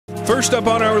First up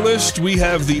on our list, we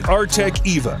have the Artec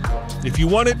Eva. If you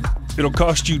want it, it'll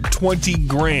cost you 20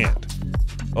 grand.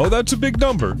 Oh, that's a big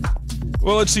number.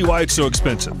 Well, let's see why it's so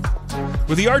expensive.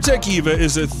 Well, the Artec Eva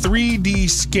is a 3D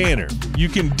scanner. You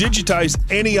can digitize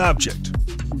any object.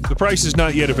 The price is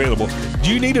not yet available.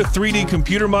 Do you need a 3D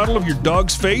computer model of your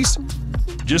dog's face?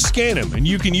 Just scan him, and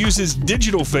you can use his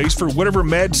digital face for whatever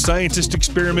mad scientist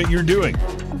experiment you're doing.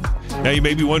 Now you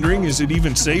may be wondering, is it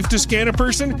even safe to scan a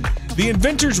person? The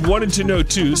inventors wanted to know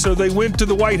too, so they went to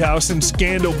the White House and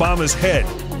scanned Obama's head.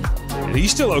 And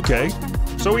he's still okay,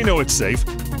 so we know it's safe.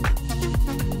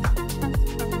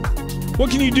 What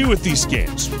can you do with these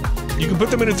scans? You can put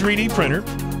them in a 3D printer.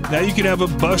 Now you can have a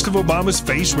bust of Obama's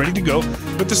face ready to go,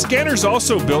 but the scanner's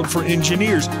also built for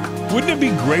engineers. Wouldn't it be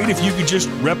great if you could just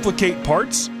replicate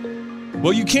parts?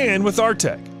 Well, you can with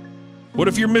Artec. What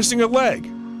if you're missing a leg?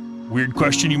 Weird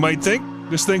question, you might think.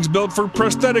 This thing's built for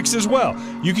prosthetics as well.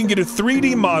 You can get a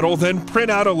 3D model, then print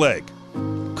out a leg.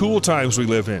 Cool times we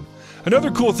live in.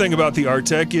 Another cool thing about the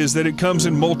Artec is that it comes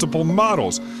in multiple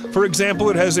models. For example,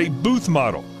 it has a booth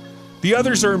model. The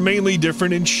others are mainly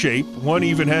different in shape. One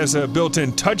even has a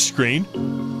built-in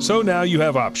touchscreen. So now you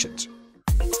have options.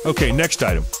 Okay, next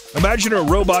item. Imagine a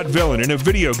robot villain in a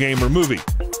video game or movie.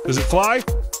 Does it fly?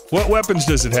 What weapons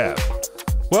does it have?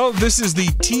 Well, this is the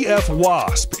TF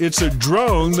Wasp. It's a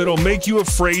drone that'll make you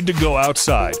afraid to go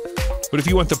outside. But if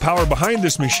you want the power behind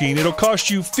this machine, it'll cost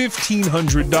you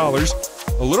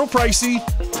 $1,500. A little pricey,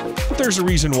 but there's a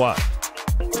reason why.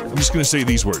 I'm just going to say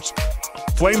these words.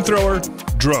 Flamethrower,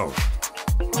 drone.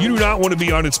 You do not want to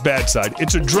be on its bad side.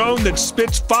 It's a drone that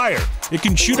spits fire. It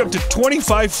can shoot up to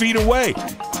 25 feet away.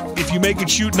 If you make it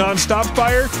shoot non-stop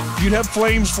fire, you'd have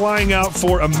flames flying out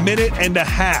for 1.5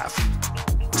 minutes.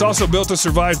 It's also built to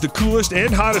survive the coolest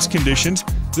and hottest conditions.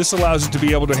 This allows it to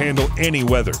be able to handle any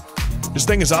weather. This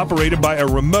thing is operated by a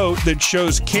remote that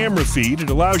shows camera feed.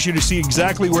 It allows you to see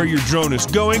exactly where your drone is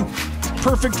going.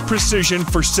 Perfect precision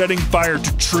for setting fire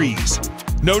to trees.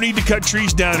 No need to cut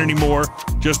trees down anymore,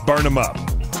 just burn them up.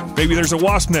 Maybe there's a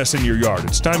wasp nest in your yard.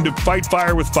 It's time to fight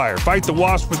fire with fire. Fight the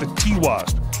wasp with a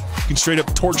T-Wasp. You can straight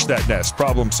up torch that nest.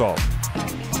 Problem solved.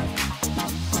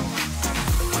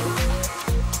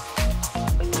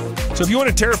 So if you want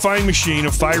a terrifying machine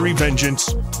of fiery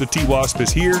vengeance, the T-Wasp is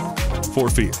here for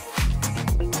fear.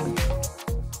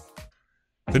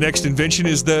 The next invention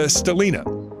is the Stellina.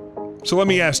 So let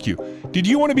me ask you, did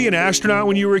you want to be an astronaut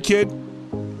when you were a kid?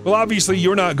 Well, obviously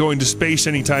you're not going to space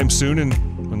anytime soon, and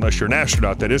unless you're an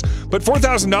astronaut, that is. But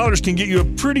 $4,000 can get you a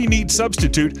pretty neat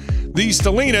substitute. The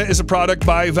Stellina is a product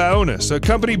by Vaonis, a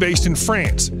company based in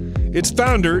France. Its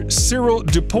founder, Cyril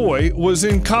Dupuy, was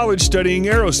in college studying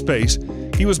aerospace.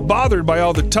 He was bothered by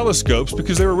all the telescopes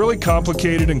because they were really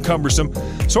complicated and cumbersome.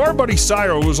 So our buddy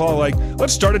Cyril was all like,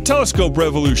 let's start a telescope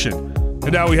revolution.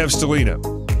 And now we have Stellina.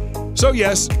 So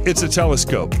yes, it's a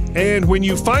telescope. And when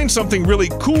you find something really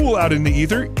cool out in the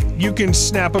ether, you can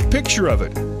snap a picture of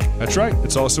it. That's right,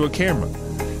 it's also a camera.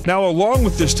 Now, along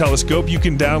with this telescope, you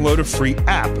can download a free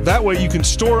app. That way you can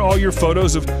store all your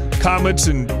photos of comets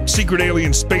and secret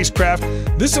alien spacecraft.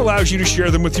 This allows you to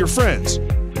share them with your friends.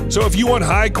 So if you want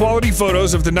high-quality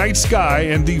photos of the night sky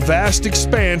and the vast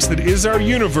expanse that is our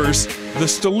universe, the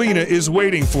Stellina is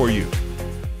waiting for you.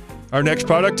 Our next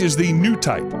product is the new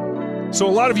type. So a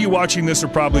lot of you watching this are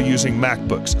probably using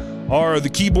MacBooks. Are the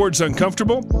keyboards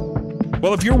uncomfortable?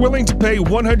 Well, if you're willing to pay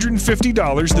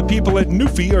 $150, the people at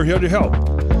Newfie are here to help.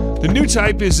 The new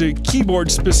type is a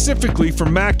keyboard specifically for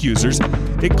Mac users.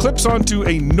 It clips onto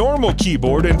a normal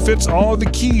keyboard and fits all the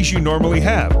keys you normally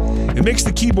have. It makes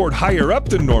the keyboard higher up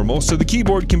than normal, so the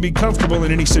keyboard can be comfortable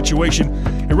in any situation.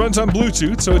 It runs on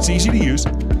Bluetooth, so it's easy to use.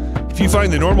 If you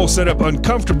find the normal setup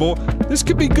uncomfortable, this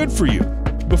could be good for you.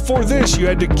 Before this, you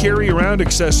had to carry around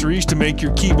accessories to make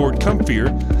your keyboard comfier.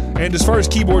 And as far as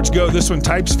keyboards go, this one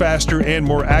types faster and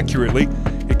more accurately.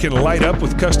 It can light up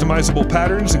with customizable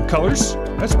patterns and colors.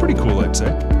 That's pretty cool, I'd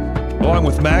say. Along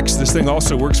with Macs, this thing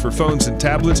also works for phones and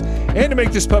tablets. And to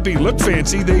make this puppy look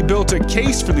fancy, they built a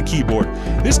case for the keyboard.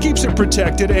 This keeps it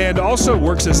protected and also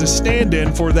works as a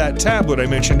stand-in for that tablet I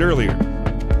mentioned earlier.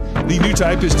 The new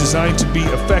type is designed to be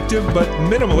effective but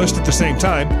minimalist at the same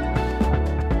time.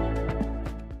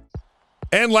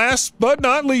 And last but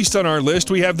not least on our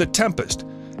list, we have the Tempest.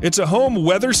 It's a home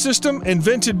weather system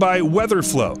invented by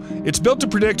WeatherFlow. It's built to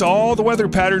predict all the weather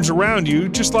patterns around you,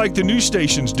 just like the news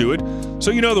stations do it,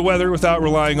 so you know the weather without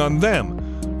relying on them.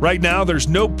 Right now, there's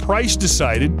no price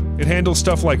decided. It handles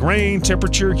stuff like rain,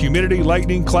 temperature, humidity,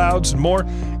 lightning, clouds, and more.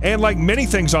 And like many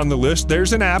things on the list,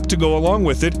 there's an app to go along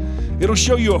with it. It'll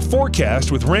show you a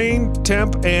forecast with rain,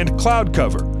 temp, and cloud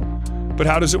cover. But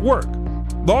how does it work?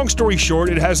 Long story short,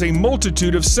 it has a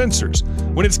multitude of sensors.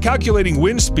 When it's calculating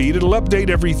wind speed, it'll update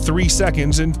every 3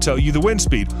 seconds and tell you the wind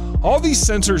speed. All these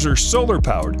sensors are solar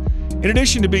powered. In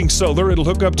addition to being solar, it'll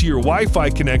hook up to your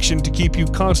Wi-Fi connection to keep you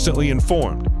constantly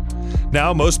informed.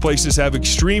 Now, most places have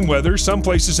extreme weather, some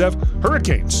places have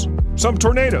hurricanes, some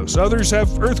tornadoes, others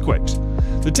have earthquakes.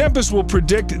 The Tempest will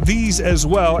predict these as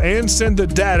well and send the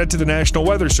data to the National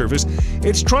Weather Service.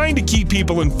 It's trying to keep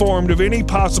people informed of any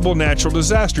possible natural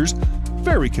disasters.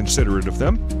 Very considerate of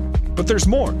them. But there's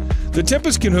more. The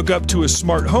Tempest can hook up to a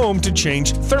smart home to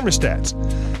change thermostats.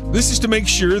 This is to make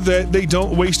sure that they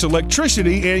don't waste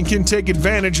electricity and can take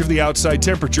advantage of the outside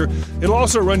temperature. It'll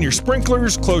also run your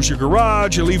sprinklers, close your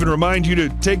garage, it'll even remind you to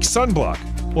take sunblock.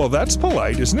 Well, that's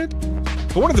polite, isn't it?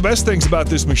 But one of the best things about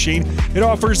this machine, it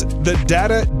offers the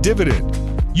data dividend.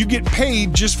 You get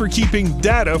paid just for keeping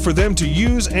data for them to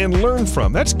use and learn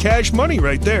from. That's cash money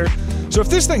right there. So if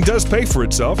this thing does pay for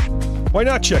itself, why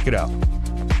not check it out?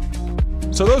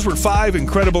 So those were 5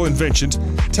 incredible inventions.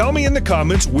 Tell me in the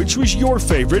comments which was your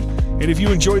favorite. And if you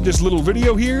enjoyed this little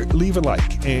video here, leave a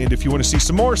like. And if you want to see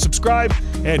some more, subscribe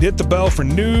and hit the bell for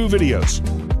new videos.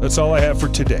 That's all I have for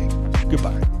today.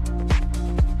 Goodbye.